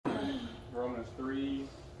3,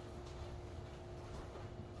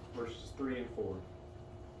 verses 3 and 4.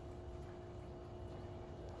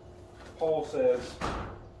 Paul says,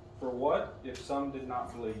 "For what if some did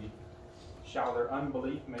not believe? Shall their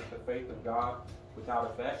unbelief make the faith of God without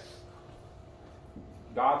effect?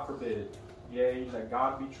 God forbid. Yea, let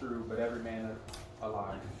God be true, but every man a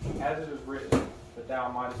liar. As it is written, that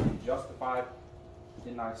thou mightest be justified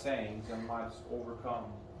in thy sayings, and mightest overcome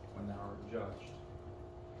when thou art judged."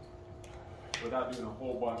 Without doing a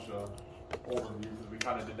whole bunch of overview, because we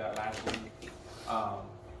kind of did that last week.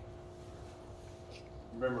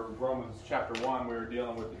 Remember Romans chapter 1, we were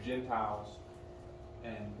dealing with the Gentiles,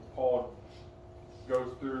 and Paul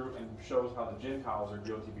goes through and shows how the Gentiles are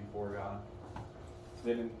guilty before God.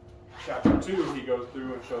 Then in chapter 2, he goes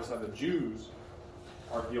through and shows how the Jews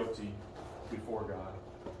are guilty before God.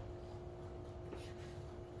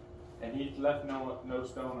 And he left no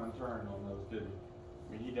stone unturned on those, did he?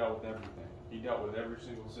 I mean, he dealt with everything. He dealt with every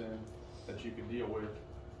single sin that you could deal with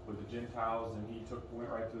the Gentiles, and he went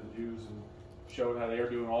right to the Jews and showed how they were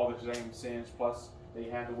doing all the same sins, plus they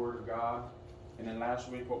had the Word of God. And then last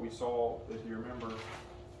week what we saw, if you remember,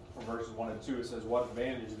 from verses 1 and 2, it says, "What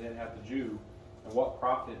advantage then hath the Jew, and what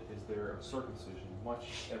profit is there of circumcision?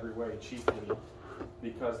 Much every way, chiefly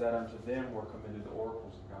because that unto them were committed the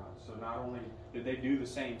oracles of God." So not only did they do the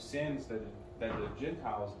same sins that the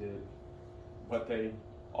Gentiles did, but they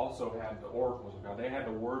also had the oracles of God. They had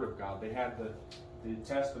the Word of God. They had the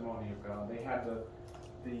testimony of God. They had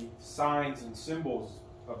the signs and symbols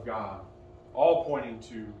of God, all pointing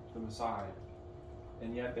to the Messiah.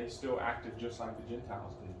 And yet they still acted just like the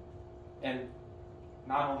Gentiles did. And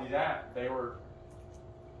not only that, they were,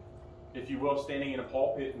 if you will, standing in a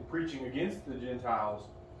pulpit and preaching against the Gentiles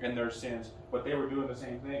and their sins, but they were doing the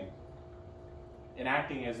same thing and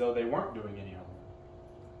acting as though they weren't doing any of them.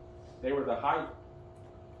 They were the height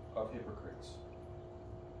of hypocrites.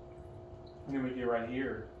 And then we get right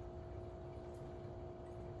here,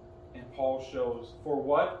 and Paul shows, "For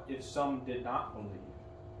what if some did not believe?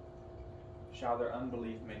 Shall their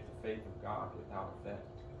unbelief make the faith of God without effect?"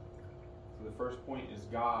 So the first point is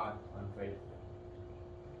God unfaithful.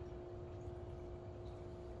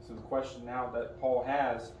 So the question now that Paul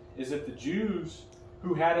has is, if the Jews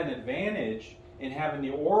who had an advantage in having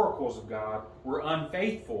the oracles of God were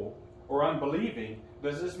unfaithful or unbelieving,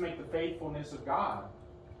 does this make the faithfulness of God?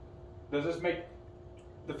 Does this make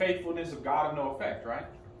the faithfulness of God of no effect, right?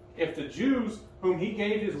 If the Jews whom he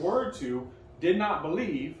gave his word to did not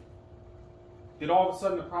believe, did all of a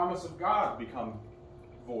sudden the promise of God become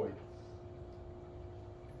void?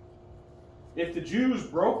 If the Jews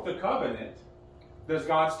broke the covenant, does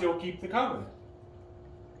God still keep the covenant?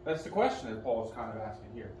 That's the question that Paul is kind of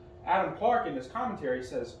asking here. Adam Clark in his commentary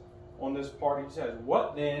says, on this part, he says,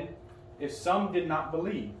 "What then if some did not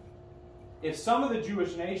believe? If some of the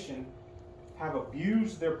Jewish nation have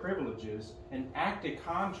abused their privileges and acted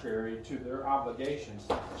contrary to their obligations,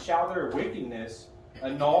 shall their wickedness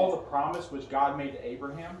annul the promise which God made to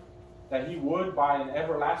Abraham, that he would, by an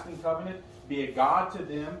everlasting covenant, be a God to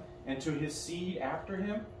them and to his seed after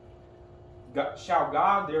him? Shall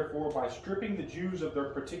God, therefore, by stripping the Jews of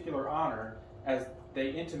their particular honor, as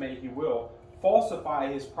they intimate he will,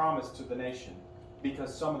 falsify his promise to the nation,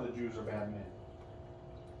 because some of the Jews are bad men?"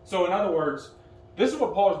 So in other words, this is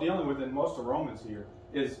what Paul is dealing with in most of Romans here.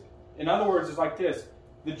 In other words, it's like this.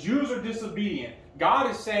 The Jews are disobedient. God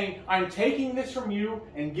is saying, "I'm taking this from you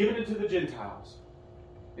and giving it to the Gentiles."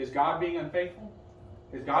 Is God being unfaithful?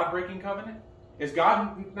 Is God breaking covenant? Is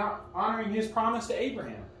God not honoring his promise to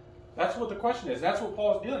Abraham? That's what the question is. That's what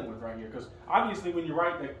Paul is dealing with right here. Because obviously when you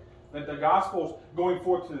write that the gospel's going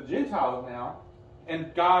forth to the Gentiles now,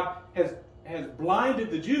 and God has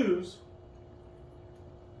blinded the Jews,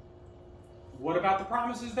 what about the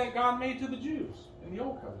promises that God made to the Jews in the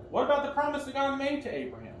Old Covenant? What about the promise that God made to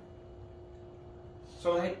Abraham?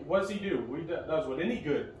 So what does he do? He does what any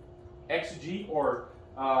good exegete or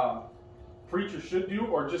preacher should do,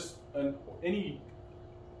 or just any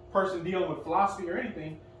person dealing with philosophy or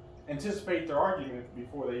anything, anticipate their argument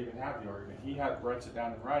before they even have the argument. He writes it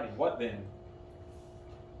down in writing. What then?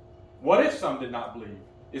 What if some did not believe?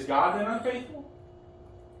 Is God then unfaithful?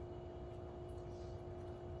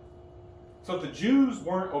 So if the Jews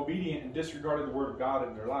weren't obedient and disregarded the word of God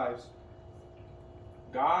in their lives,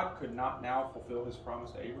 God could not now fulfill his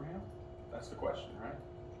promise to Abraham? That's the question, right?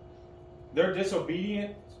 Their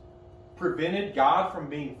disobedience prevented God from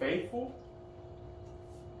being faithful?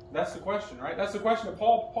 That's the question, right? That's the question that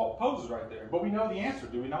Paul poses right there. But we know the answer,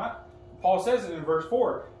 do we not? Paul says it in verse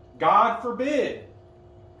 4. God forbid.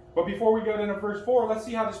 But before we go into verse 4, let's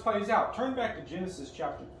see how this plays out. Turn back to Genesis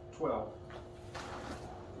chapter 12.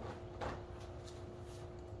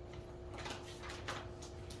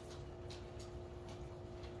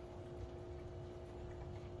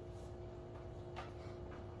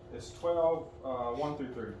 Genesis 12, 1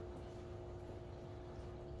 through 3.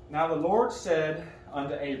 Now the Lord said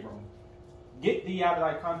unto Abram, Get thee out of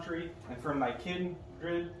thy country, and from thy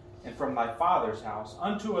kindred, and from thy father's house,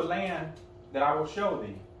 unto a land that I will show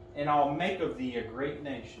thee. And I'll make of thee a great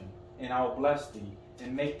nation, and I will bless thee,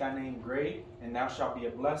 and make thy name great, and thou shalt be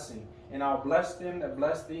a blessing. And I'll bless them that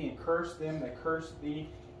bless thee, and curse them that curse thee,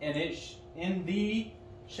 and in thee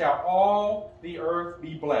shall all the earth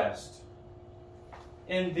be blessed.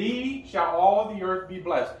 In thee shall all the earth be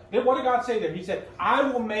blessed. Then what did God say there? He said, I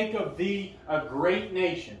will make of thee a great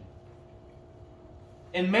nation,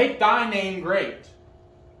 and make thy name great.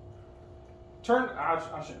 Turn,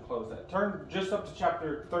 I shouldn't close that. Turn just up to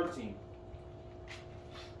chapter 13.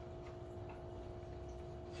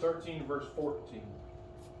 13 verse 14.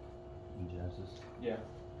 In Genesis? Yeah.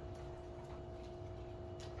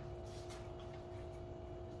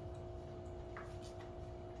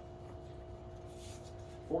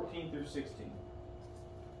 through 16.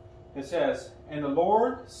 It says, And the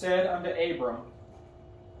Lord said unto Abram,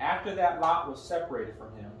 after that Lot was separated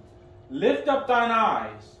from him, Lift up thine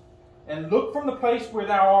eyes, and look from the place where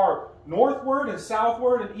thou art, northward and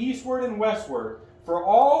southward and eastward and westward, for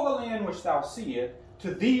all the land which thou seest,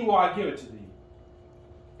 to thee will I give it to thee,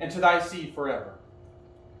 and to thy seed forever.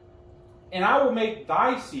 And I will make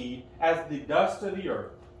thy seed as the dust of the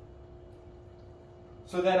earth,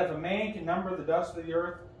 so that if a man can number the dust of the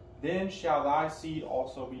earth, then shall thy seed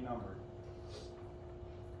also be numbered.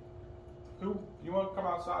 Who, you want to come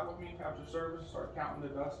outside with me after service, start counting the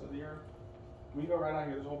dust of the earth? We can go right out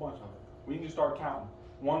here, there's a whole bunch of it. We can just start counting,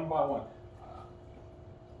 one by one.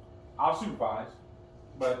 I'll supervise,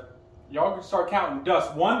 but y'all can start counting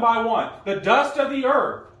dust one by one. The dust of the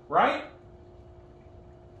earth, right?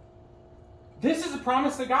 This is a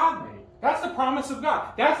promise that God made. That's the promise of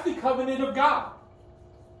God. That's the covenant of God.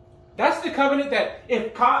 That's the covenant that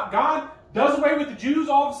if God does away with the Jews,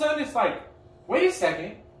 all of a sudden it's like, wait a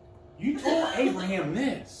second, you told Abraham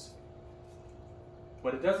this.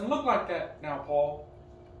 But it doesn't look like that now, Paul.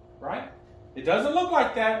 Right? It doesn't look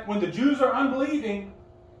like that when the Jews are unbelieving,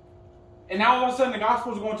 and now all of a sudden the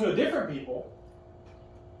gospel is going to a different people.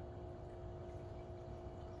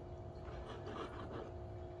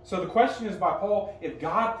 So the question is by Paul, if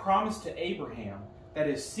God promised to Abraham that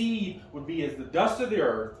his seed would be as the dust of the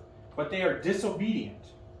earth, but they are disobedient,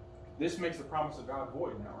 this makes the promise of God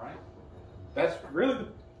void now, right? That's really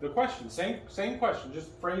the question. Same question, just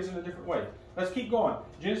phrased in a different way. Let's keep going.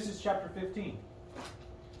 Genesis chapter 15.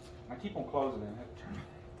 I keep on closing it. I have to turn it.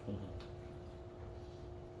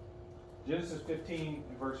 Genesis 15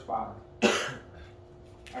 and verse 5.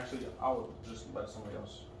 Actually, I'll just let somebody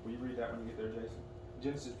else. Will you read that when you get there, Jason?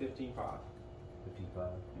 Genesis 15:5. 15:5.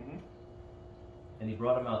 Mm-hmm. And he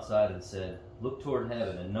brought him outside and said, Look toward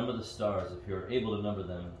heaven and number the stars, if you are able to number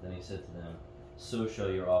them. Then he said to them, So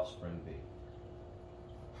shall your offspring be.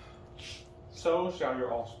 So shall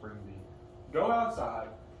your offspring be. Go outside.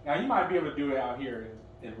 Now, you might be able to do it out here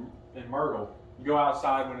in Myrtle. You go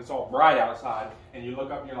outside when it's all bright outside, and you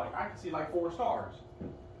look up and you're like, I can see like 4 stars.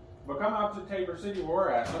 But come out to Tabor City where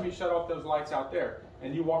we're at. Let me shut off those lights out there.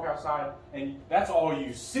 And you walk outside, and that's all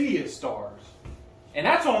you see is stars. And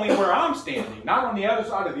that's only where I'm standing, not on the other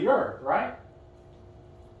side of the earth, right?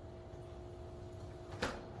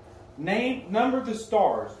 Number the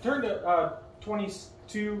stars. Turn to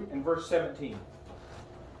 22 and verse 17.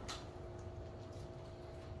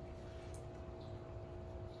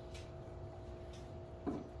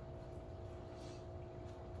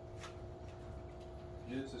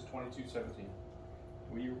 Genesis 22:17.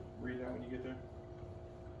 Will you read that when you get there?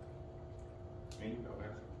 And you go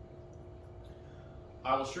there.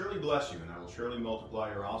 I will surely bless you, and I will surely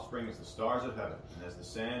multiply your offspring as the stars of heaven, and as the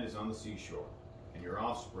sand is on the seashore. And your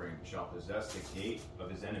offspring shall possess the gate of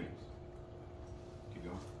his enemies. Keep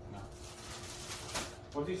going. No.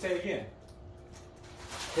 What does he say again?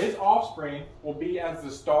 His offspring will be as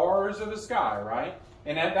the stars of the sky, right?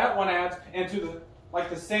 And that one adds, and to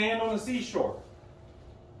the sand on the seashore.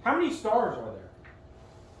 How many stars are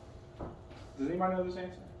there? Does anybody know this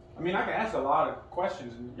answer? I mean, I can ask a lot of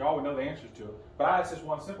questions, and y'all would know the answers to it. But I ask this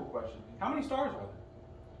one simple question. How many stars are there?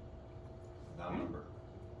 That number.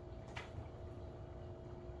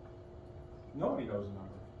 Nobody knows the number.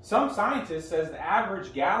 Some scientist says the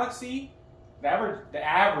average galaxy, the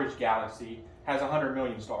average galaxy has 100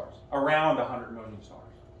 million stars. Around 100 million stars.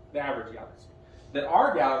 The average galaxy. That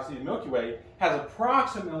our galaxy, the Milky Way, has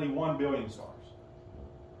approximately 1 billion stars.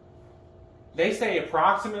 They say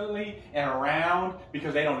approximately and around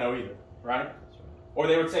because they don't know either, right? Or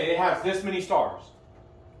they would say it has this many stars.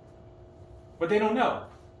 But they don't know.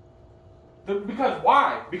 Because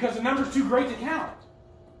why? Because the number's too great to count.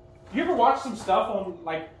 You ever watch some stuff on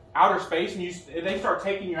like outer space and they start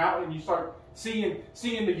taking you out and you start seeing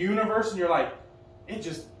the universe and you're like, it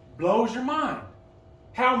just blows your mind.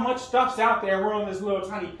 How much stuff's out there. We're on this little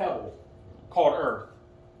tiny pebble called Earth.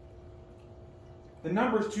 The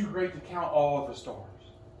number's too great to count all of the stars.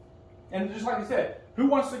 And just like I said, who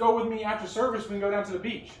wants to go with me after service when we go down to the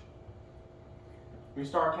beach? We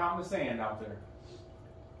start counting the sand out there.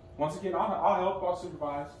 Once again, I'll help, I'll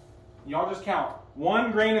supervise. Y'all just count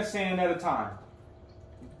one grain of sand at a time.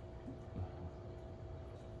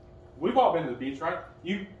 We've all been to the beach, right?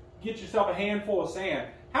 You get yourself a handful of sand.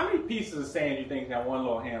 How many pieces of sand do you think in that one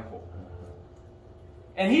little handful?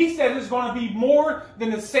 And he says it's going to be more than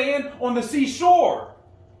the sand on the seashore.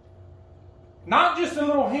 Not just a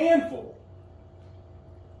little handful.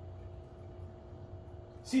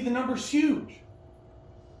 See, the number's huge.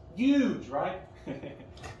 Huge, right?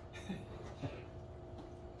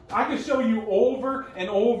 I can show you over and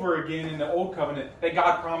over again in the Old Covenant that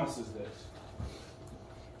God promises this.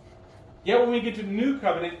 Yet when we get to the New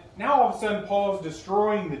Covenant, now all of a sudden Paul is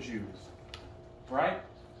destroying the Jews. Right?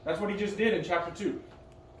 That's what he just did in chapter 2.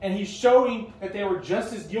 And he's showing that they were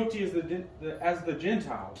just as guilty as the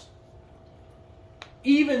Gentiles.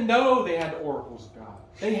 Even though they had the oracles of God.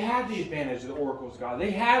 They had the advantage of the oracles of God.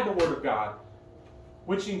 They had the Word of God.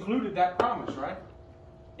 Which included that promise, right?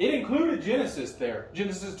 It included Genesis there.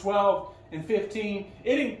 Genesis 12 and 15.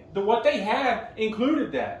 What they had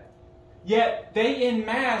included that. Yet they en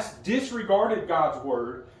masse disregarded God's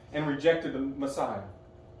Word and rejected the Messiah.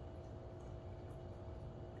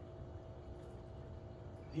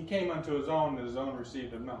 He came unto his own, and his own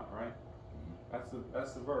received him not, right?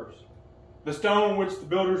 That's the verse. The stone which the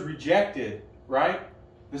builders rejected, right?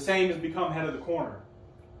 The same has become head of the corner.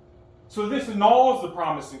 So this annuls the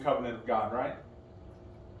promise and covenant of God, right?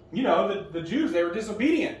 You know, the Jews, they were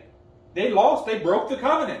disobedient. They broke the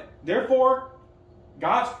covenant. Therefore,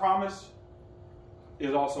 God's promise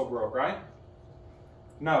is also broke, right?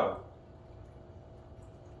 No.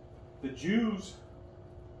 The Jews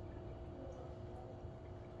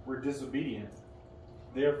were disobedient.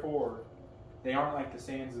 Therefore, they aren't like the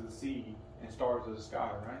sands of the sea and stars of the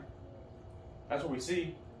sky, right? That's what we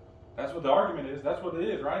see. That's what the argument is. That's what it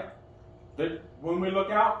is, right? When we look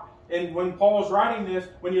out, and when Paul's writing this,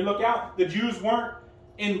 when you look out, the Jews weren't,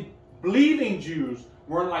 in believing Jews,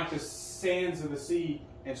 weren't like the sands of the sea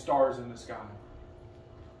and stars in the sky.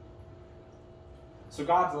 So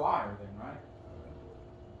God's a liar then, right?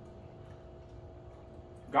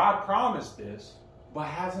 God promised this, but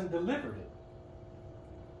hasn't delivered it.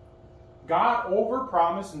 God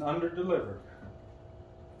overpromised and underdelivered.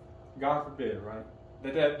 God forbid, right?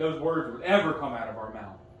 That those words would ever come out of our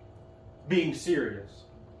mouth. Being serious.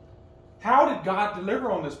 How did God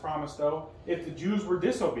deliver on this promise, though, if the Jews were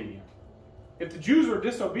disobedient? If the Jews were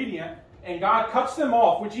disobedient and God cuts them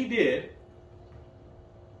off, which he did,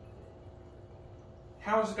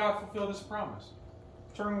 how does God fulfill this promise?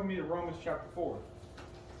 Turn with me to Romans chapter 4.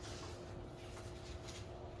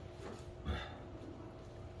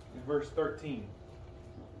 In verse 13.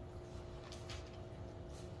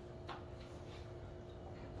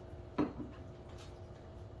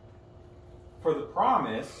 For the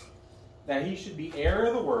promise that he should be heir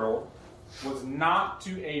of the world was not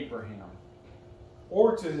to Abraham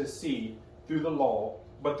or to his seed through the law,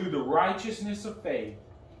 but through the righteousness of faith,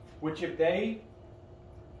 which if they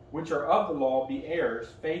which are of the law be heirs,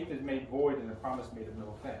 faith is made void and the promise made of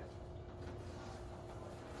no effect.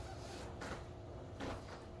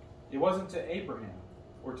 It wasn't to Abraham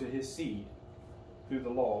or to his seed through the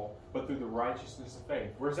law, but through the righteousness of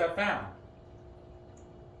faith. Where's that found?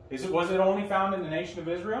 Was it only found in the nation of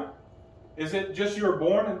Israel? Is it just you were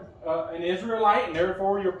born an Israelite and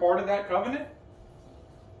therefore you're part of that covenant?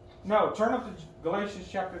 No. Turn up to Galatians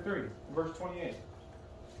chapter 3, verse 28.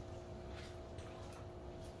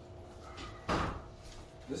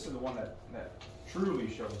 This is the one that truly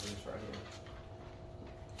shows this right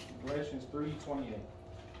here. Galatians 3:28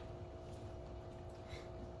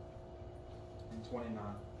 and 29.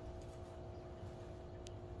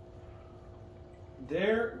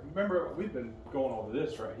 Remember, we've been going over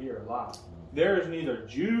this right here a lot. There is neither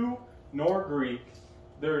Jew nor Greek.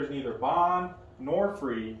 There is neither bond nor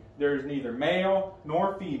free. There is neither male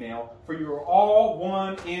nor female. For you are all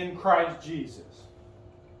one in Christ Jesus.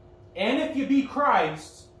 And if you be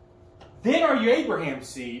Christ, then are you Abraham's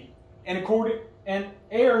seed and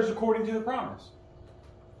heirs according to the promise.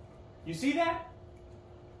 You see that?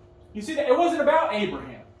 You see that? It wasn't about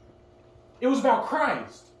Abraham. It was about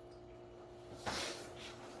Christ.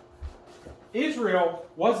 Israel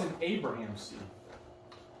wasn't Abraham's seed.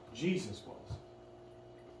 Jesus was.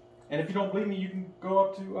 And if you don't believe me, you can go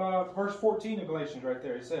up to verse 14 of Galatians right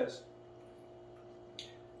there. It says,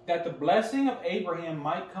 that the blessing of Abraham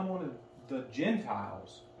might come on the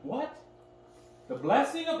Gentiles. What? The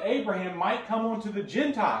blessing of Abraham might come onto the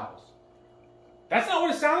Gentiles. That's not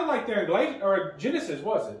what it sounded like there in Galatians, or Genesis,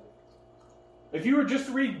 was it? If you were just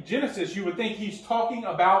to read Genesis, you would think he's talking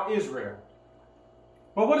about Israel.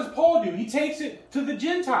 But what does Paul do? He takes it to the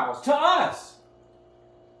Gentiles, to us.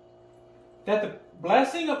 That the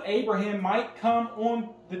blessing of Abraham might come on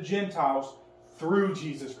the Gentiles through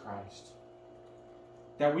Jesus Christ.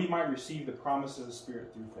 That we might receive the promise of the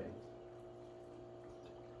Spirit through faith.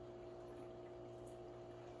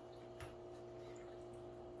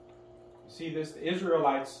 See this? The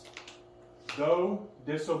Israelites, though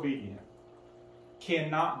disobedient,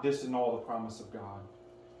 cannot disannul the promise of God.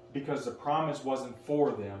 Because the promise wasn't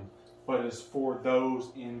for them, but is for those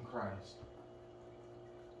in Christ.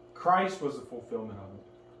 Christ was the fulfillment of it.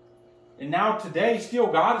 And now today, still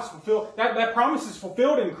God is fulfilled. That promise is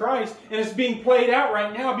fulfilled in Christ, and it's being played out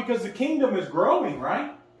right now because the kingdom is growing,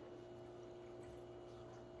 right?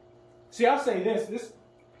 See, I'll say this.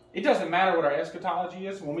 It doesn't matter what our eschatology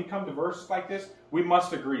is. When we come to verses like this, we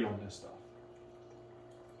must agree on this stuff.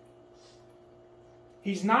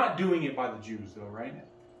 He's not doing it by the Jews, though, right?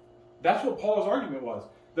 That's what Paul's argument was.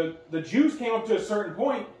 The Jews came up to a certain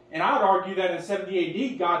point, and I would argue that in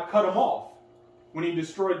 70 AD, God cut them off when he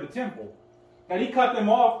destroyed the temple. That he cut them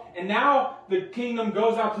off, and now the kingdom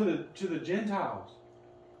goes out to the Gentiles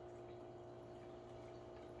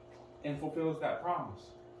and fulfills that promise.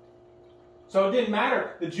 So it didn't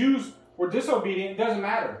matter. The Jews were disobedient. It doesn't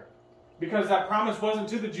matter. Because that promise wasn't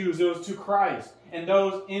to the Jews. It was to Christ and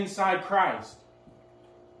those inside Christ.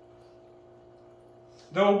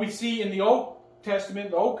 Though we see in the Old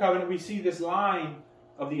Testament, the Old Covenant, we see this line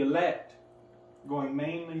of the elect going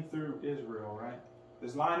mainly through Israel, right?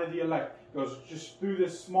 This line of the elect goes just through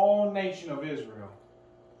this small nation of Israel,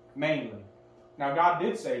 mainly. Now, God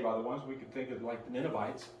did save other ones. We could think of like the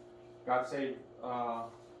Ninevites. God saved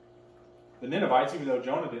the Ninevites, even though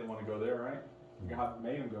Jonah didn't want to go there, right? God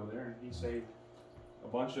made him go there, and he saved a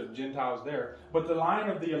bunch of Gentiles there. But the line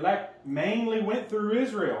of the elect mainly went through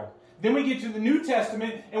Israel. Then we get to the New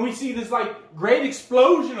Testament, and we see this like great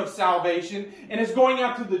explosion of salvation, and it's going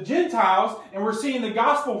out to the Gentiles, and we're seeing the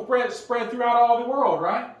gospel spread throughout all the world,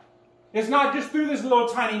 right? It's not just through this little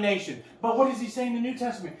tiny nation. But what does he say in the New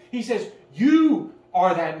Testament? He says, you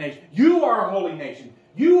are that nation. You are a holy nation.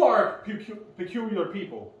 You are a peculiar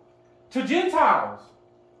people. To Gentiles.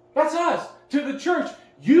 That's us. To the church.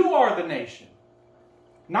 You are the nation.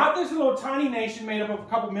 Not this little tiny nation made up of a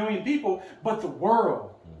couple million people, but the world.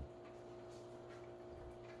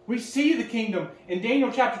 We see the kingdom. In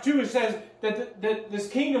Daniel chapter 2, it says that this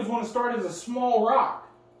kingdom is going to start as a small rock.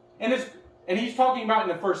 And he's talking about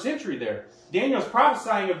in the first century there. Daniel's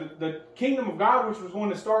prophesying of the kingdom of God, which was going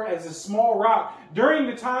to start as a small rock during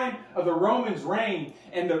the time of the Romans' reign.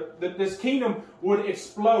 And this kingdom would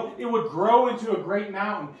explode. It would grow into a great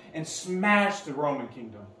mountain and smash the Roman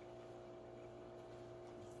kingdom.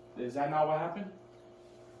 Is that not what happened?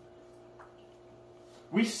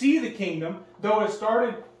 We see the kingdom, though it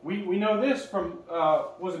started, we know this from,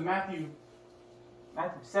 was it Matthew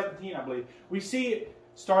 17, I believe. We see it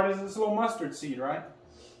started as this little mustard seed, right?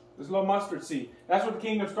 This little mustard seed. That's what the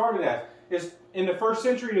kingdom started as. Is in the first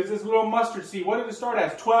century, is this little mustard seed. What did it start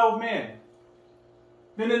as? 12 men.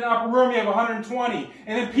 Then in the upper room, you have 120.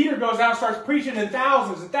 And then Peter goes out and starts preaching, and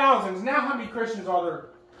thousands and thousands. Now how many Christians are there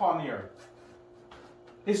upon the earth?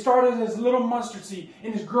 It started as a little mustard seed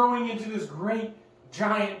and is growing into this great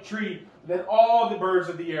giant tree that all the birds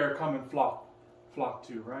of the air come and flock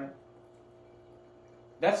to, right?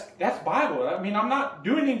 That's Bible. I mean, I'm not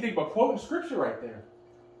doing anything but quoting scripture right there.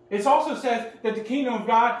 It also says that the kingdom of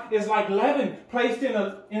God is like leaven placed in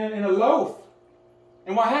a loaf.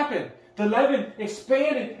 And what happened? The leaven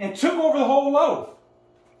expanded and took over the whole loaf.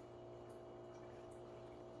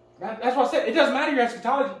 That's what I said. It doesn't matter your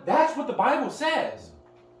eschatology. That's what the Bible says.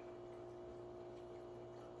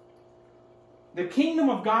 The kingdom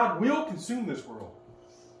of God will consume this world.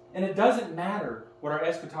 And it doesn't matter what our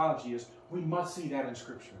eschatology is. We must see that in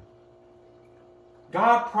Scripture.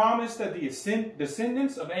 God promised that the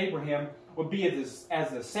descendants of Abraham would be as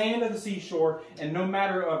the sand of the seashore, and no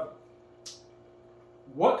matter of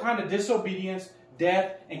what kind of disobedience,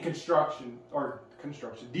 death, and destruction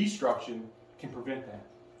can prevent that.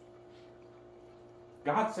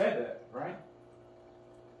 God said that, right?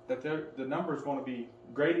 That the number is going to be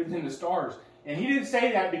greater than the stars. And he didn't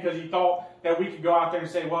say that because he thought that we could go out there and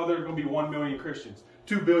say, well, there's going to be 1 million Christians,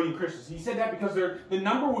 2 billion Christians. He said that because the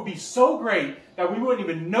number would be so great that we wouldn't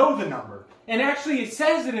even know the number. And actually it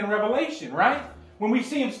says it in Revelation, right? When we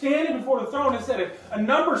see him standing before the throne, it said a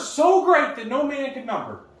number so great that no man could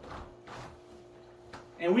number.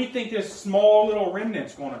 And we think this small little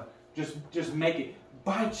remnant's going to just make it,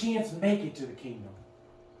 by chance make it to the kingdom.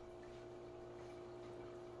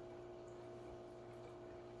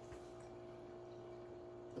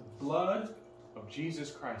 The blood of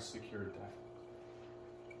Jesus Christ secured that.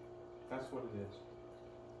 That's what it is.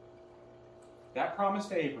 That promise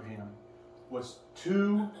to Abraham was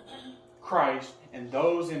to Christ and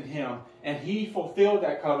those in him, and he fulfilled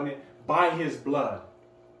that covenant by his blood.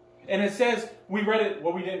 And it says, we read it,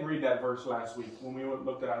 well, we didn't read that verse last week when we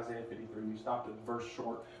looked at Isaiah 53. We stopped at the verse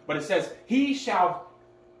short. But it says, he shall,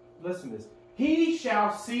 listen to this, he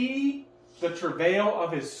shall see the travail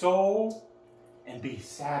of his soul and be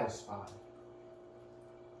satisfied.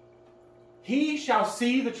 He shall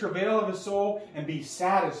see the travail of his soul and be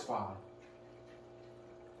satisfied.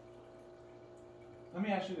 Let me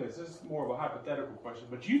ask you this. This is more of a hypothetical question.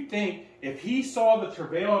 But you think if he saw the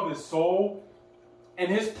travail of his soul and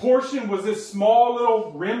his portion was this small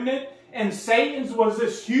little remnant and Satan's was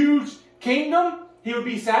this huge kingdom, he would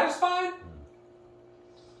be satisfied?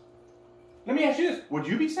 Let me ask you this. Would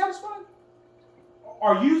you be satisfied?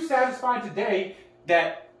 Are you satisfied today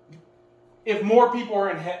that if more people are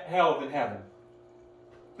in hell than heaven?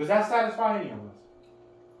 Does that satisfy any of us?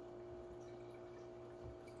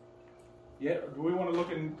 Yet, do we want to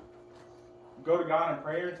look and go to God in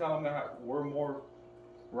prayer and tell him that we're more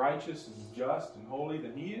righteous and just and holy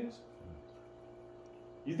than he is?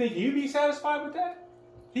 You think he'd be satisfied with that?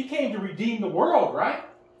 He came to redeem the world, right?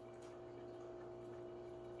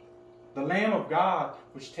 The Lamb of God,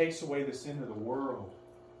 which takes away the sin of the world.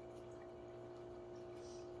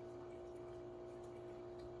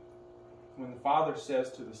 When the Father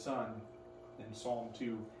says to the Son in Psalm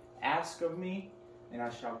 2, ask of me, and I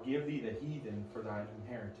shall give thee the heathen for thine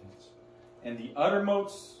inheritance, and the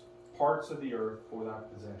uttermost parts of the earth for thy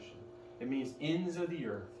possession. It means ends of the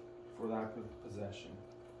earth for thy possession.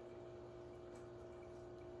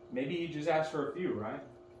 Maybe he just asked for a few, right?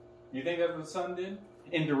 You think that's what the Son did?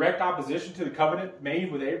 In direct opposition to the covenant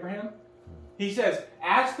made with Abraham? He says,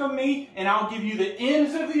 ask of me, and I'll give you the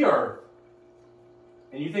ends of the earth.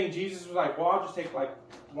 And you think Jesus was like, well, I'll just take like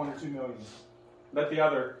 1 or 2 million. Let the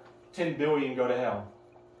other 10 billion go to hell.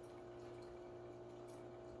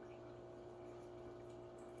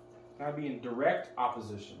 That would be in direct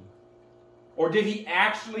opposition. Or did he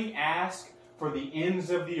actually ask for the ends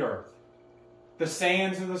of the earth? The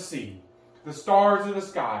sands of the sea, the stars of the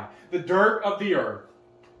sky, the dirt of the earth.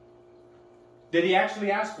 Did he actually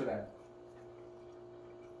ask for that?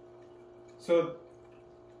 So,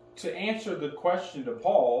 to answer the question to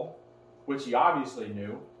Paul, which he obviously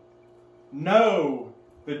knew, no,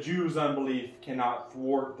 the Jews' unbelief cannot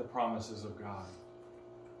thwart the promises of God.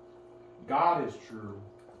 God is true,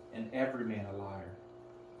 and every man a liar.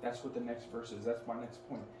 That's what the next verse is. That's my next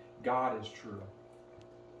point. God is true.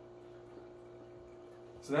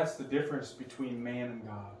 So that's the difference between man and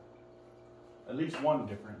God. At least one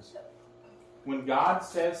difference. When God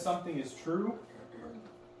says something is true,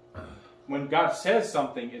 when God says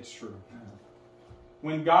something, it's true.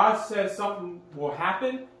 When God says something will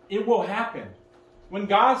happen, it will happen. When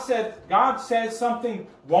God says something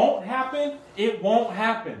won't happen, it won't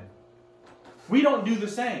happen. We don't do the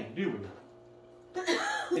same, do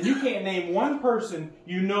we? And you can't name one person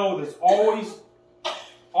you know that's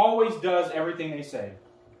always does everything they say.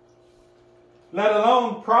 Let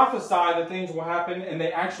alone prophesy that things will happen and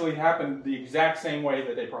they actually happen the exact same way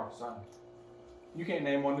that they prophesied. You can't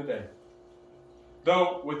name one today.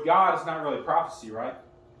 Though with God it's not really prophecy, right?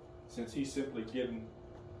 Since he's simply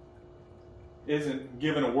isn't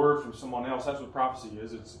given a word from someone else. That's what prophecy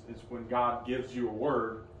is. It's when God gives you a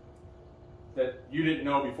word that you didn't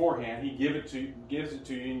know beforehand. He gives it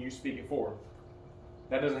to you and you speak it forth.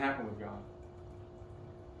 That doesn't happen with God.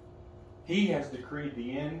 He has decreed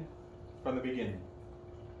the end from the beginning.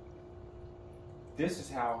 This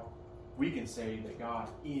is how we can say that God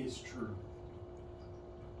is true.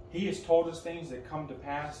 He has told us things that come to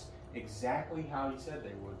pass exactly how he said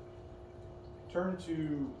they would. Turn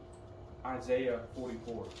to Isaiah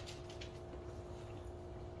 44.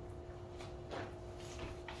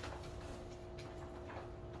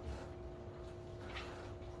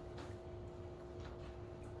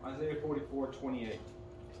 Isaiah 44:28.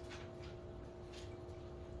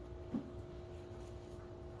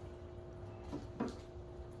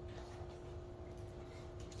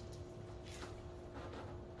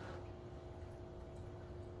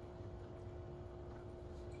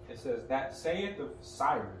 says, that saith of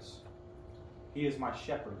Cyrus, he is my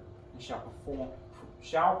shepherd, and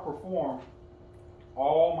shall perform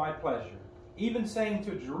all my pleasure. Even saying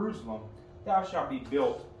to Jerusalem, thou shalt be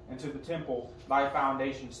built, and to the temple thy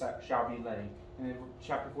foundation shall be laid. And in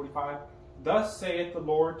chapter 45, thus saith the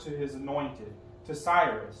Lord to his anointed, to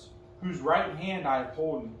Cyrus, whose right hand I have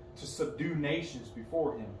holden, to subdue nations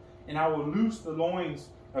before him. And I will loose the loins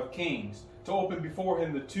of kings, to open before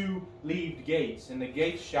him the two-leaved gates, and the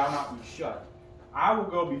gates shall not be shut. I will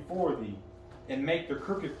go before thee, and make the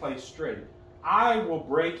crooked place straight. I will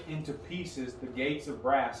break into pieces the gates of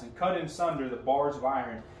brass, and cut in sunder the bars of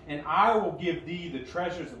iron. And I will give thee the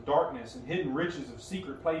treasures of darkness, and hidden riches of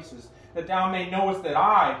secret places, that thou may knowest that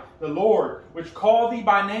I, the Lord, which call thee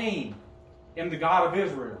by name, am the God of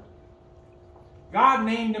Israel. God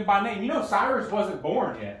named him by name. You know, Cyrus wasn't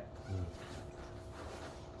born yet.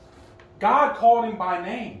 God called him by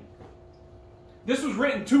name. This was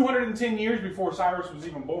written 210 years before Cyrus was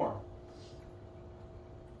even born.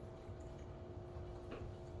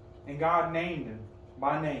 And God named him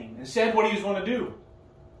by name and said what he was going to do.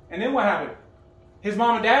 And then what happened? His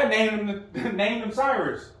mom and dad named him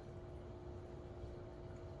Cyrus.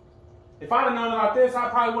 If I'd have known about this, I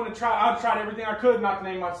probably wouldn't have tried. I'd have tried everything I could not to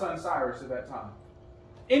name my son Cyrus at that time.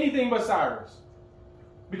 Anything but Cyrus.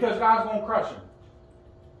 Because God's going to crush him.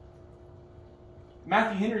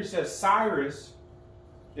 Matthew Henry says Cyrus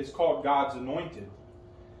is called God's anointed.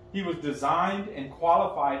 He was designed and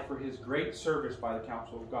qualified for his great service by the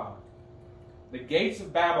counsel of God. The gates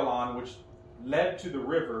of Babylon, which led to the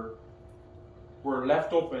river, were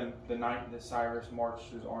left open the night that Cyrus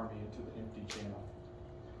marched his army into the empty channel.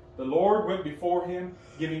 The Lord went before him,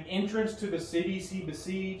 giving entrance to the cities he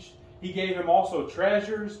besieged. He gave him also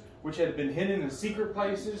treasures, which had been hidden in secret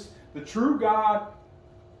places. The true God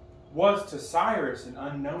was to Cyrus an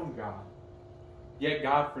unknown God, yet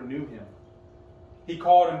God foreknew him. He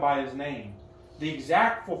called him by his name. The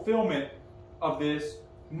exact fulfillment of this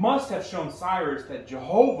must have shown Cyrus that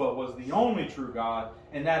Jehovah was the only true God,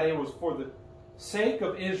 and that it was for the sake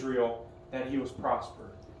of Israel that he was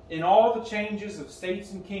prospered. In all the changes of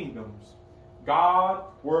states and kingdoms, God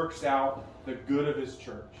works out the good of his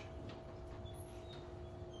church.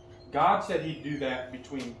 God said he'd do that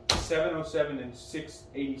between 707 and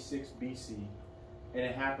 686 BC, and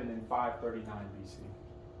it happened in 539 BC.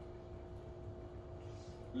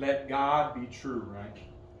 Let God be true, right?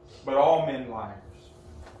 But all men liars.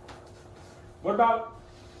 What about,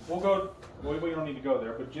 we don't need to go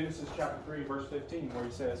there, but Genesis chapter 3, verse 15, where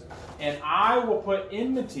he says, and I will put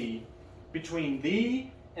enmity between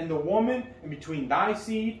thee and the woman, and between thy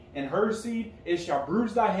seed and her seed. It shall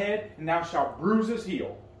bruise thy head, and thou shalt bruise his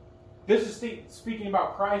heel. This is speaking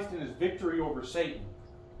about Christ and his victory over Satan.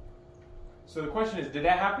 So the question is, did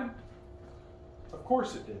that happen? Of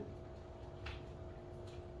course it did.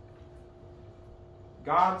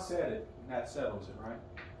 God said it, and that settles it, right?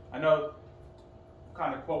 I know I'm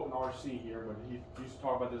kind of quoting RC here, but he used to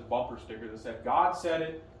talk about this bumper sticker that said, God said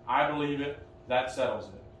it, I believe it, that settles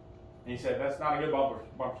it. And he said, that's not a good bumper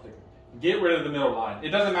sticker. Get rid of the middle line. It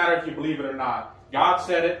doesn't matter if you believe it or not. God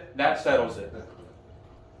said it, that settles it.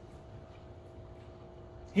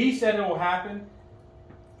 He said it will happen.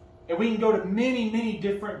 And we can go to many, many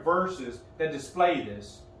different verses that display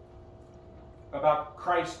this about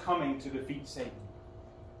Christ coming to defeat Satan.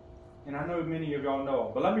 And I know many of y'all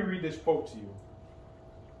know, but let me read this quote to you.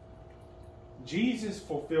 Jesus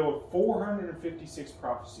fulfilled 456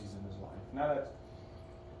 prophecies in his life. Now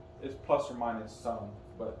it's plus or minus some,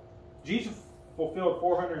 but Jesus fulfilled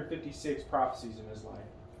 456 prophecies in his life.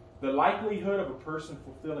 The likelihood of a person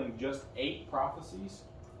fulfilling just 8 prophecies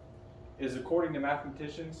is, according to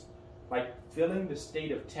mathematicians, like filling the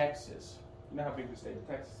state of Texas. You know how big the state of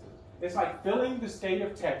Texas is? It's like filling the state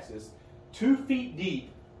of Texas 2 feet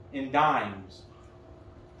deep in dimes,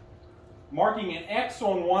 marking an X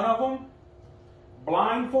on one of them,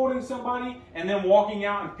 blindfolding somebody, and then walking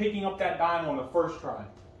out and picking up that dime on the first try.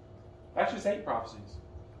 That's just 8 prophecies.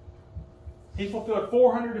 He fulfilled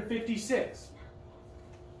 456.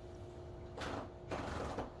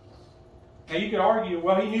 Now you could argue,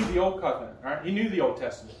 well, he knew the Old Covenant, right? He knew the Old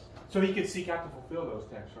Testament, so he could seek out to fulfill those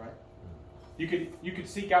texts, right? You could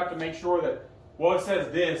seek out to make sure that, well, it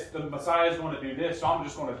says this, the Messiah is going to do this, so I'm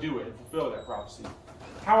just going to do it and fulfill that prophecy.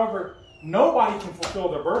 However, nobody can fulfill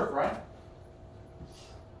their birth, right?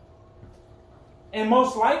 And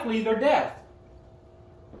most likely their death.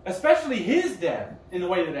 Especially his death in the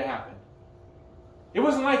way that it happened. It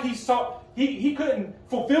wasn't like he couldn't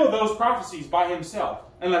fulfill those prophecies by himself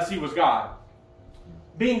unless he was God.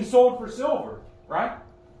 Being sold for silver, right?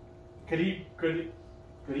 Could he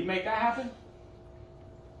make that happen?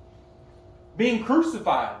 being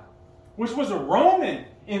crucified, which was a Roman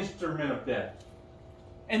instrument of death.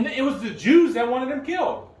 And it was the Jews that wanted him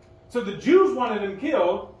killed. So the Jews wanted him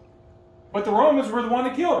killed, but the Romans were the one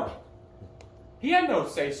that killed him. He had no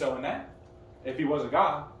say-so in that, if he wasn't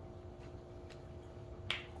God.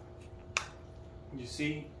 You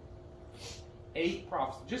see, 8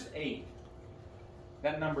 prophecies, just 8.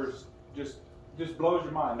 That number's just blows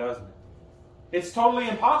your mind, doesn't it? It's totally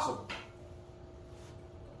impossible.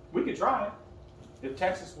 We could try it, if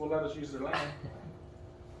Texas will let us use their land.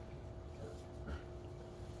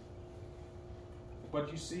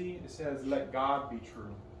 But you see, it says, let God be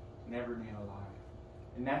true and every man a liar.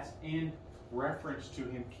 And that's in reference to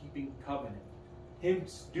him keeping covenant. Him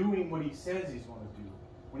doing what he says he's going to do.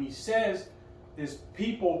 When he says his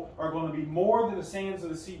people are going to be more than the sands of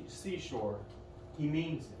the seashore, he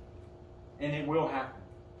means it. And it will happen.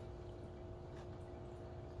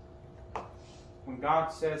 When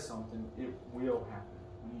God says something, it will happen.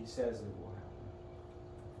 When he says it will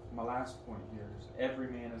happen. My last point here is every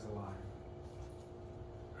man is a liar.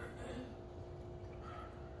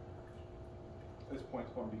 This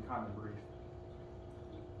point's going to be kind of brief.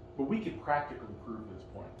 But we can practically prove this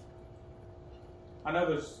point. I know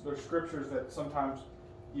there's scriptures that sometimes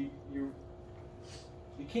you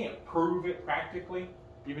can't prove it practically,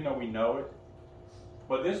 even though we know it.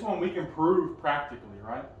 But this one we can prove practically,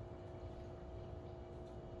 right?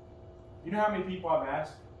 You know how many people I've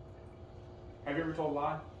asked, have you ever told a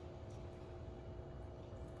lie?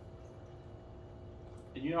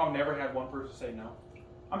 And you know I've never had one person say no.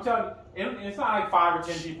 I'm telling you, it's not like 5 or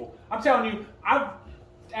 10 people. I'm telling you, I've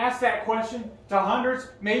asked that question to hundreds,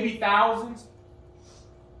 maybe thousands,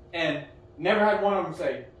 and never had one of them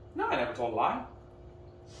say, no, I never told a lie.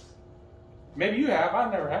 Maybe you have. I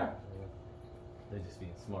never have. They're just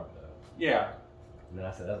being smart, though. Yeah. And then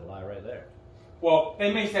I said, that's a lie right there. Well,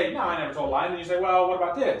 they may say, no, I never told a lie. And then you say, well, what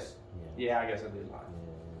about this? Yeah, I guess I did lie.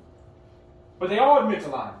 Yeah. But they all admit to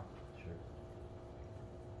lying. Sure.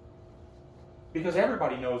 Because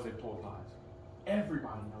everybody knows they've told lies.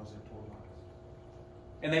 Everybody knows they've told lies.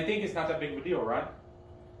 And they think it's not that big of a deal, right?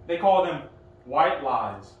 They call them white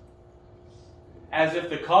lies. As if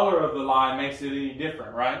the color of the lie makes it any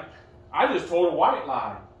different, right? I just told a white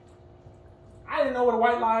lie. I didn't know what a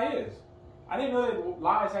white lie is. I didn't know that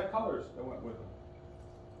lies had colors that went with them.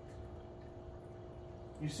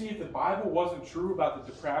 You see, if the Bible wasn't true about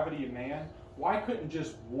the depravity of man, why couldn't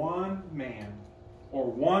just one man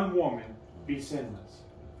or one woman be sinless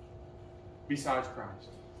besides Christ?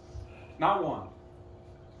 Not one.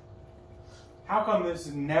 How come this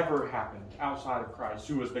never happened outside of Christ,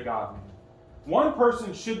 who was the God-man? One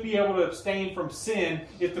person should be able to abstain from sin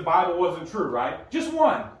if the Bible wasn't true, right? Just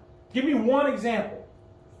one. Give me one example.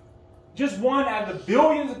 Just one out of the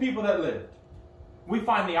billions of people that lived. We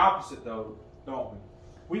find the opposite, though, don't we?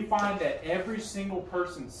 We find that every single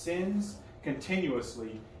person sins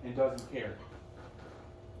continuously and doesn't care.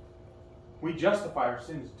 We justify our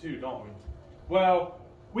sins too, don't we? Well,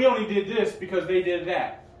 we only did this because they did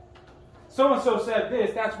that. So-and-so said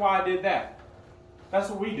this, that's why I did that. That's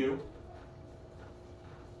what we do.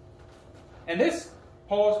 And this,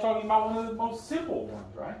 Paul is talking about one of the most simple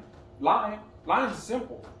ones, right? Lying. Lying is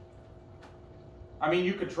simple. I mean,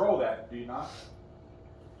 you control that, do you not?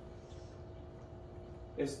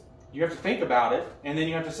 You have to think about it, and then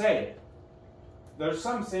you have to say it. There's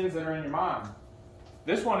some sins that are in your mind.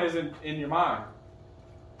 This one isn't in your mind.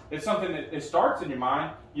 It's something that it starts in your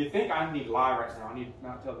mind. You think, I need to lie right now. I need to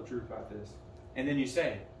not tell the truth about this. And then you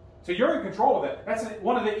say it. So you're in control of that. That's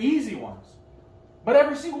one of the easy ones. But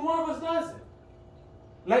every single one of us does it.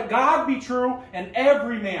 Let God be true and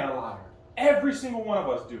every man a liar. Every single one of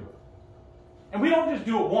us do it. And we don't just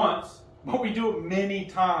do it once, but we do it many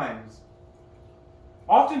times.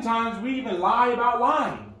 Oftentimes we even lie about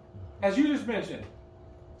lying, as you just mentioned.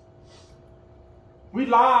 We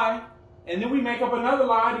lie, and then we make up another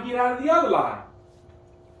lie to get out of the other lie.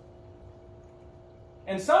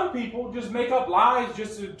 And some people just make up lies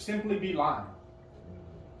just to simply be lying.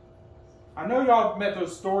 I know y'all have met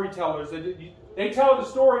those storytellers. They tell the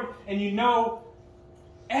story, and you know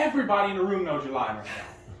everybody in the room knows you're lying right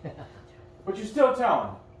now. But you still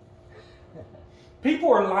tell them.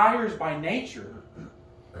 People are liars by nature.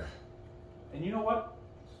 And you know what's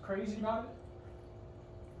crazy about it?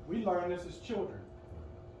 We learn this as children.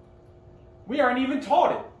 We aren't even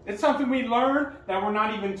taught it. It's something we learn that we're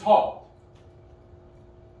not even taught.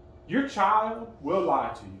 Your child will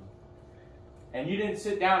lie to you. And you didn't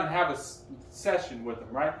sit down and have a session with them,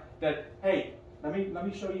 right? That, hey, let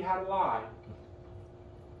me show you how to lie.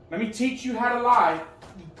 Let me teach you how to lie.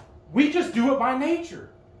 We just do it by nature.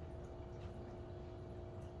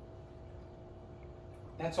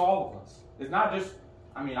 That's all of us. It's not just,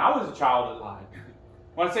 I was a child that lied.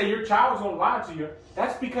 When I say your child was going to lie to you,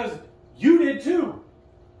 that's because you did too.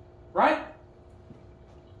 Right?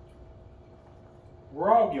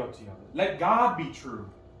 We're all guilty of it. Let God be true,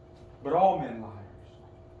 but all men liars.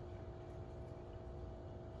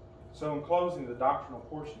 So in closing the doctrinal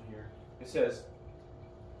portion here, it says,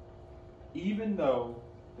 even though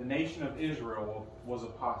the nation of Israel was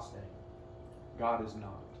apostate, God is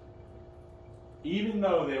not. Even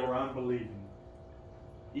though they were unbelieving,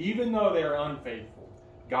 even though they are unfaithful,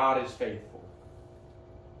 God is faithful.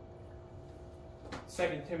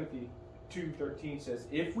 2 Timothy 2:13 says,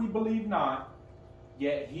 if we believe not,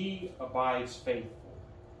 yet he abides faithful.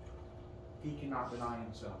 He cannot deny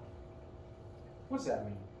himself. What's that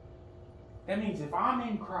mean? That means if I'm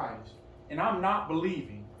in Christ and I'm not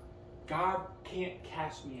believing, God can't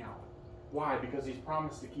cast me out. Why? Because He's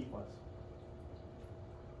promised to keep us.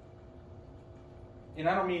 And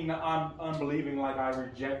I don't mean I'm unbelieving like I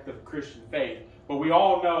reject the Christian faith, but we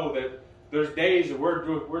all know that there's days that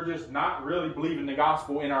we're just not really believing the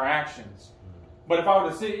gospel in our actions. But if I were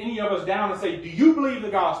to sit any of us down and say, do you believe the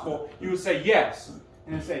gospel? You would say yes.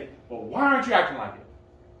 And then say, well, why aren't you acting like it?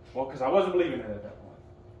 Well, because I wasn't believing it at that point.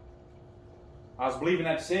 I was believing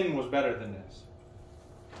that sin was better than this.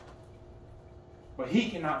 But He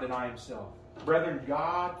cannot deny Himself. Brethren,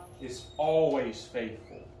 God is always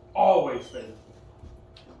faithful. Always faithful.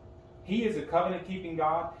 He is a covenant-keeping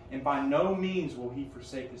God, and by no means will He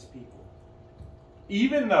forsake His people.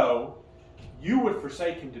 Even though you would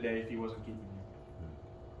forsake Him today if He wasn't keeping you.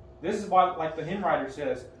 This is why, like the hymn writer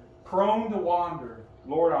says, prone to wander,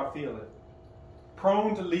 Lord, I feel it.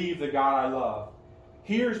 Prone to leave the God I love.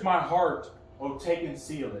 Here's my heart, oh, take and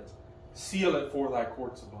seal it. Seal it for thy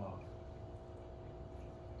courts above.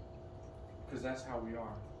 Because that's how we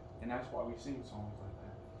are. And that's why we sing songs like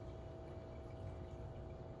that.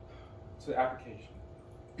 It's the application.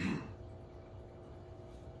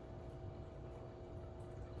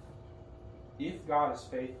 If God is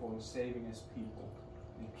faithful in saving His people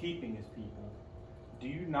and keeping His people, do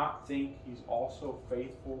you not think He's also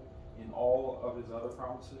faithful in all of His other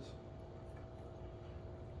promises?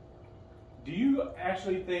 Do you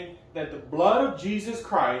actually think that the blood of Jesus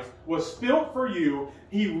Christ was spilled for you,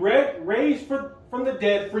 He raised from the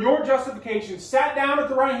dead for your justification, sat down at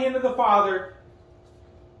the right hand of the Father,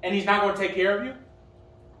 and He's not going to take care of you?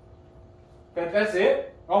 That's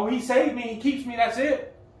it? Oh, He saved me, He keeps me, that's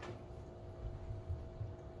it.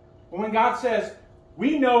 When God says,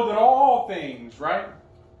 we know that all things, right?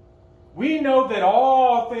 We know that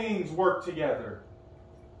all things work together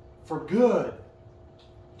for good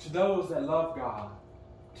to those that love God,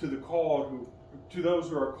 to those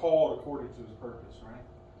who are called according to His purpose, right?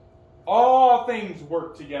 All things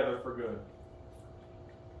work together for good.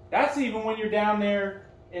 That's even when you're down there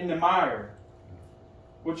in the mire.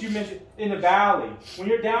 What you mentioned in the valley. When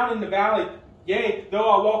you're down in the valley, yea, though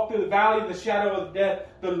I walk through the valley of the shadow of death,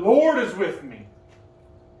 the Lord is with me.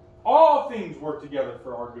 All things work together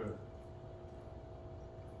for our good.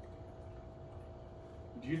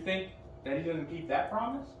 Do you think that He doesn't keep that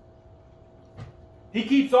promise? He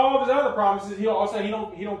keeps all of His other promises. He'll also He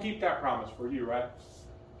don't keep that promise for you, right?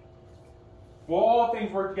 Well, all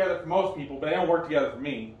things work together for most people, but they don't work together for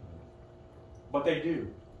me. But they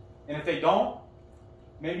do. And if they don't,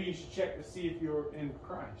 maybe you should check to see if you're in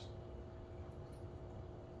Christ.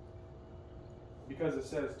 Because it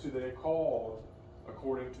says, to the called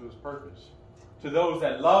according to His purpose. To those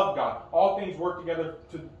that love God. All things work together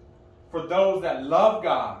for those that love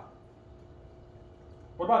God.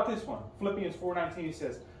 What about this one? Philippians 4:19, he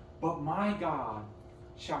says, but my God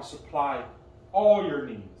shall supply all your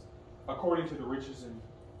needs according to the riches and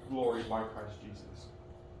glory by Christ Jesus.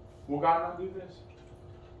 Will God not do this?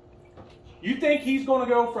 You think He's going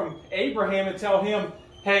to go from Abraham and tell him,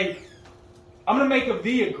 hey, I'm going to make of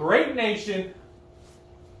thee a great nation,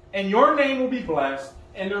 and your name will be blessed,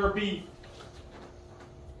 and there will be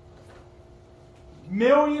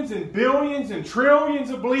millions and billions and trillions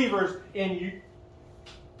of believers in you.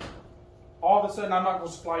 All of a sudden, I'm not going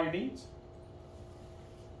to supply your needs?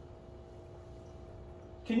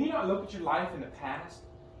 Can you not look at your life in the past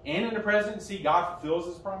and in the present and see God fulfills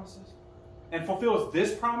His promises? And fulfills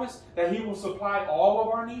this promise that He will supply all of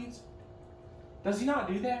our needs? Does He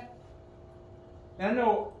not do that? And I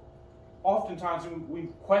know oftentimes we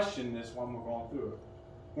question this when we're going through it.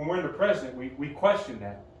 When we're in the present, we question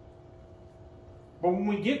that. But when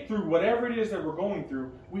we get through whatever it is that we're going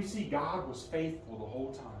through, we see God was faithful the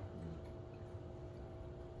whole time.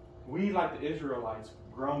 We, like the Israelites,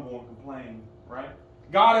 grumble and complain, right?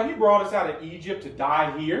 God, have you brought us out of Egypt to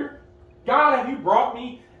die here? God, have you brought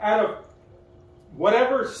me out of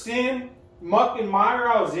whatever sin, muck and mire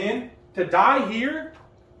I was in, to die here?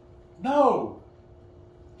 No.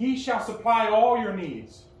 He shall supply all your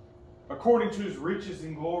needs according to his riches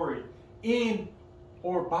and glory in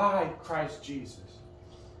or by Christ Jesus.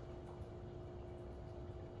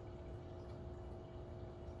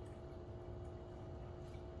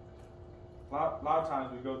 A lot of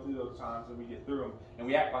times we go through those times and we get through them and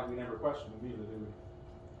we act like we never questioned them either, do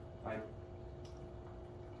we? Like,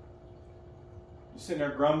 you're sitting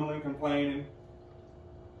there grumbling, complaining,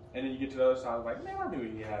 and then you get to the other side, like, man, I knew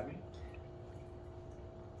you had me.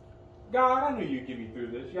 God, I knew you'd get me through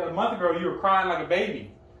this. A month ago, you were crying like a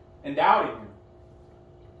baby and doubting him.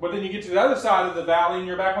 But then you get to the other side of the valley and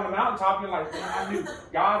you're back on the mountaintop and you're like, man, I knew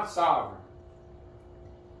God's sovereign.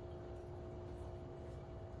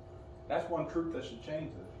 That's one truth that should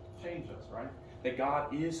change us, right? That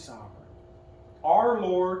God is sovereign. Our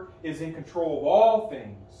Lord is in control of all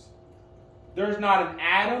things. There's not an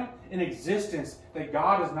atom in existence that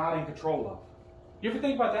God is not in control of. You ever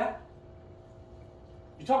think about that?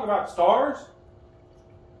 You talk about stars.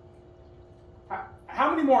 How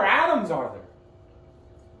many more atoms are there?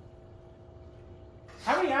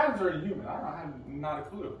 How many atoms are in human? I have not a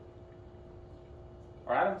clue.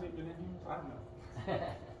 Are atoms even in humans? I don't know.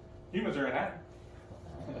 Humans are an atom.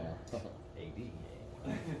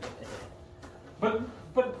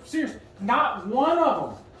 But seriously, not one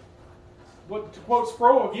of them. To quote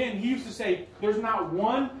Sproul again, he used to say, there's not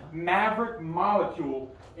one maverick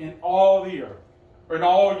molecule in all the earth, or in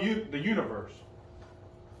all the universe.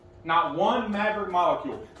 Not one maverick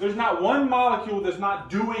molecule. There's not one molecule that's not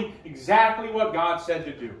doing exactly what God said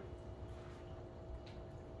to do.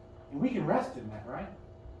 And we can rest in that, right?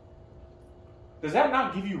 Does that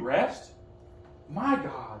not give you rest? My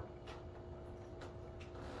God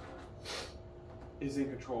is in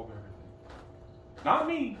control of everything. Not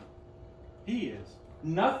me. He is.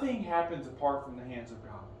 Nothing happens apart from the hands of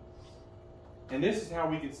God. And this is how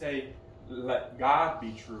we can say, let God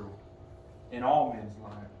be true in all men's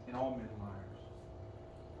lives, in all men's lives.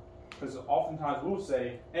 Because oftentimes we'll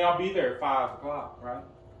say, hey, I'll be there at 5 o'clock, right?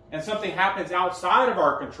 And something happens outside of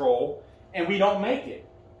our control and we don't make it.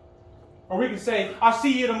 Or we can say, I'll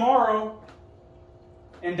see you tomorrow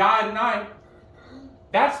and die tonight.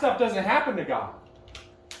 That stuff doesn't happen to God.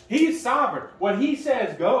 He's sovereign. What he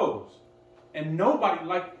says goes. And nobody,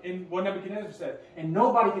 like in what Nebuchadnezzar said, and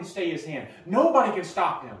nobody can stay his hand. Nobody can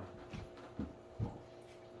stop him.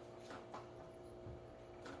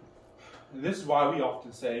 And this is why we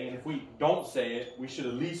often say, and if we don't say it, we should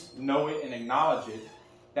at least know it and acknowledge it,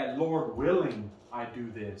 that Lord willing, I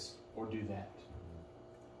do this or do that.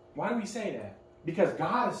 Why do we say that? Because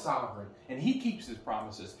God is sovereign and he keeps his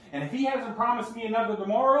promises. And if he hasn't promised me another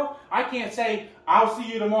tomorrow, I can't say, I'll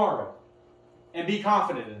see you tomorrow and be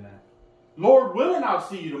confident in that. Lord willing, I'll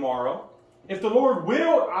see you tomorrow. If the Lord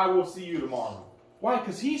will, I will see you tomorrow. Why?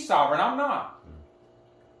 Because he's sovereign, I'm not.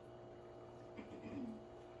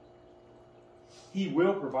 He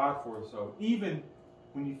will provide for us, though, even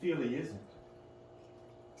when you feel he isn't.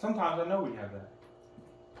 Sometimes I know we have that.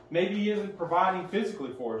 Maybe he isn't providing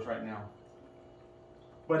physically for us right now.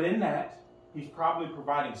 But in that, he's probably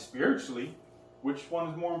providing spiritually. Which one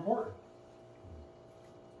is more important?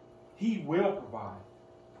 He will provide.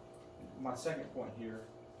 My second point here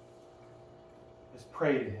is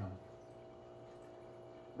pray to him.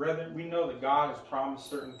 Brethren, we know that God has promised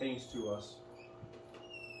certain things to us.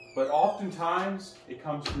 But oftentimes, it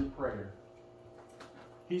comes through prayer.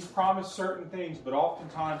 He's promised certain things, but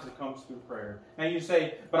oftentimes it comes through prayer. Now you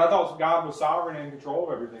say, but I thought God was sovereign and in control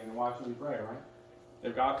of everything, and why should we pray, right?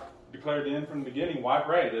 If God declared the end from the beginning, why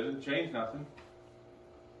pray? It doesn't change nothing.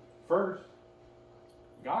 First,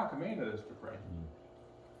 God commanded us to pray.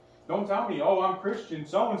 Don't tell me, oh, I'm Christian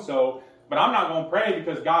so-and-so, but I'm not going to pray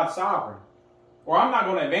because God's sovereign. Or I'm not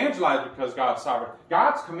going to evangelize because God's sovereign.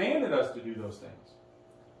 God's commanded us to do those things.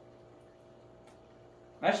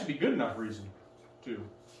 That should be good enough reason, too.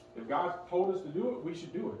 If God told us to do it, we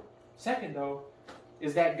should do it. Second, though,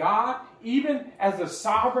 is that God, even as the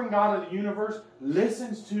sovereign God of the universe,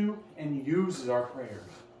 listens to and uses our prayers.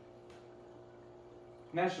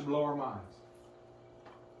 And that should blow our minds.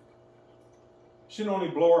 It shouldn't only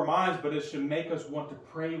blow our minds, but it should make us want to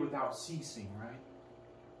pray without ceasing, right?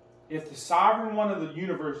 If the sovereign one of the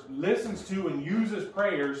universe listens to and uses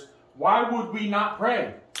prayers, why would we not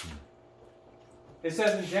pray? It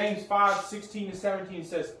says in James 5:16-17, it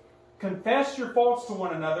says, confess your faults to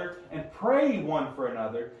one another and pray one for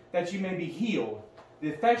another, that you may be healed. The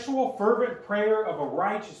effectual fervent prayer of a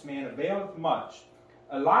righteous man availeth much.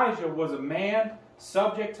 Elijah was a man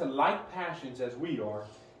subject to like passions as we are,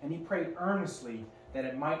 and he prayed earnestly that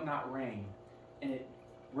it might not rain. And it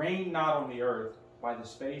rained not on the earth by the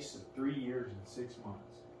space of 3 years and 6 months.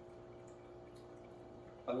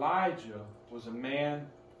 Elijah was a man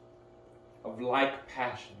of like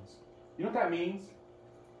passions. You know what that means?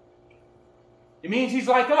 It means he's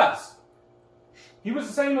like us. He was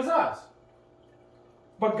the same as us.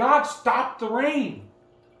 But God stopped the rain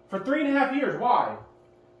for 3.5 years. Why?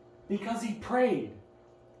 Because he prayed.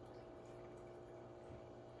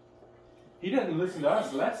 He doesn't listen to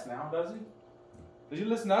us less now, does he? Does he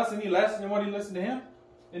listen to us any less than what he listened to him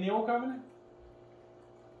in the Old Covenant?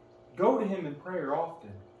 Go to him in prayer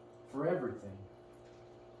often for everything.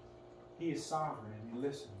 He is sovereign and he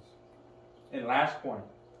listens. And last point.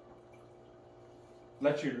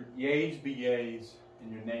 Let your yeas be yeas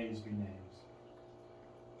and your nays be nays.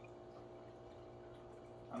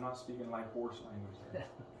 I'm not speaking like horse language there.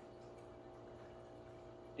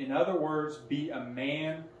 In other words, be a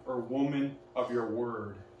man or woman of your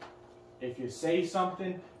word. If you say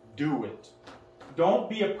something, do it. Don't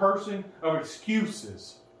be a person of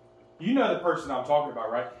excuses. You know the person I'm talking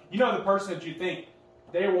about, right? You know the person that you think,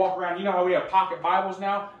 they walk around, you know how we have pocket Bibles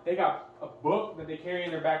now? They got a book that they carry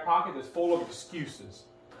in their back pocket that's full of excuses.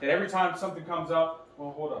 That every time something comes up,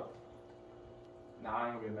 well, hold up. Nah, I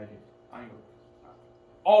ain't going to be able to make it. I ain't going to.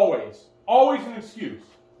 Always an excuse.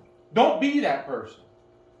 Don't be that person.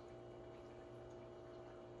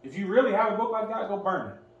 If you really have a book like that, go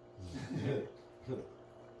burn it.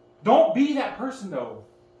 Don't be that person, though.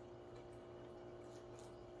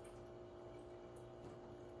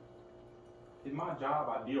 In my job,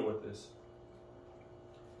 I deal with this.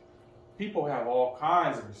 People have all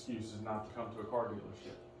kinds of excuses not to come to a car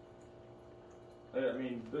dealership. I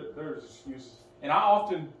mean, there's excuses. And I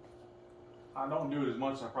don't do it as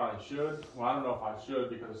much as I probably should. Well, I don't know if I should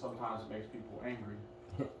because sometimes it makes people angry.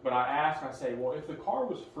 But I say, well, if the car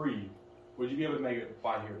was free, would you be able to make it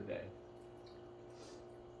by here today?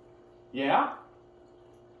 Yeah?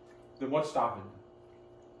 Then what's stopping you?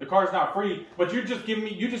 The car's not free, but you just gave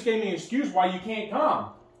me an excuse why you can't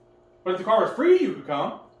come. But if the car was free, you could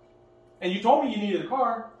come. And you told me you needed a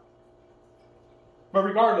car. But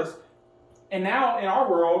regardless, and now in our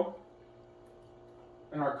world,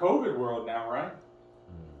 in our COVID world now, right?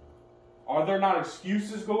 Are there not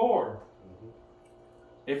excuses galore?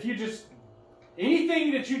 If you just,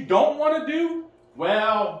 anything that you don't want to do,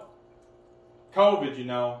 well, COVID, you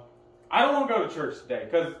know. I don't want to go to church today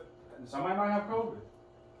because somebody might have COVID.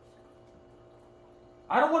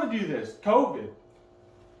 I don't want to do this. COVID.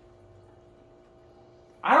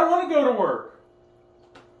 I don't want to go to work.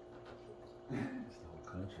 It's the whole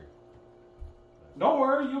country. Don't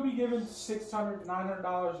worry, you'll be given $600, $900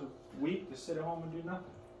 a week to sit at home and do nothing.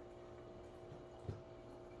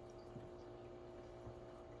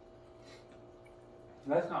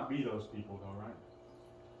 Let's not be those people, though, right?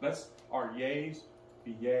 Let's our yays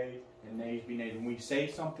be yay and nays be nays. When we say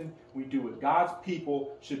something, we do it. God's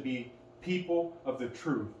people should be people of the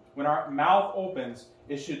truth. When our mouth opens,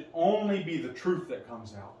 it should only be the truth that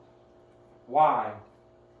comes out. Why?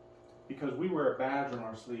 Because we wear a badge on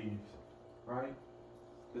our sleeves, right?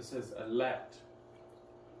 That says elect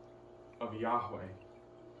of Yahweh,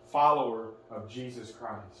 follower of Jesus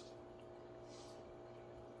Christ.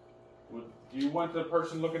 Do you want the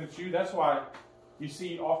person looking at you? That's why you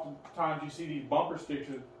see, oftentimes you see these bumper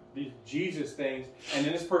stickers, these Jesus things, and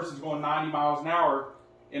then this person's going 90 miles an hour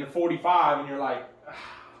in a 45, and you're like,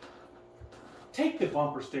 take the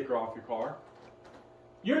bumper sticker off your car.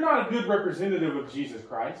 You're not a good representative of Jesus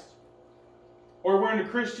Christ. Or wearing a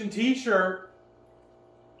Christian t-shirt,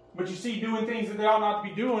 but you see doing things that they ought not to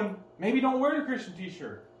be doing, maybe don't wear the Christian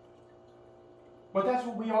t-shirt. But that's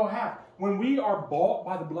what we all have. When we are bought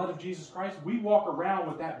by the blood of Jesus Christ, we walk around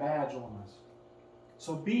with that badge on us.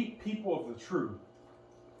 So be people of the truth.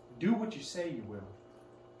 Do what you say you will.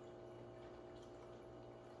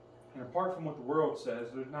 And apart from what the world says,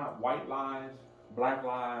 there's not white lies, black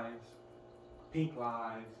lies, pink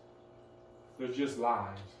lies. There's just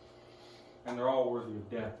lies. And they're all worthy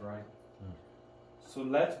of death, right? So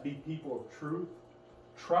let's be people of truth,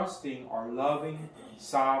 trusting our loving,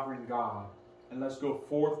 sovereign God. And let's go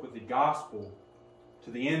forth with the gospel to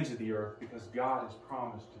the ends of the earth because God has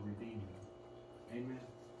promised to redeem them. Amen.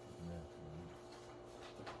 Amen.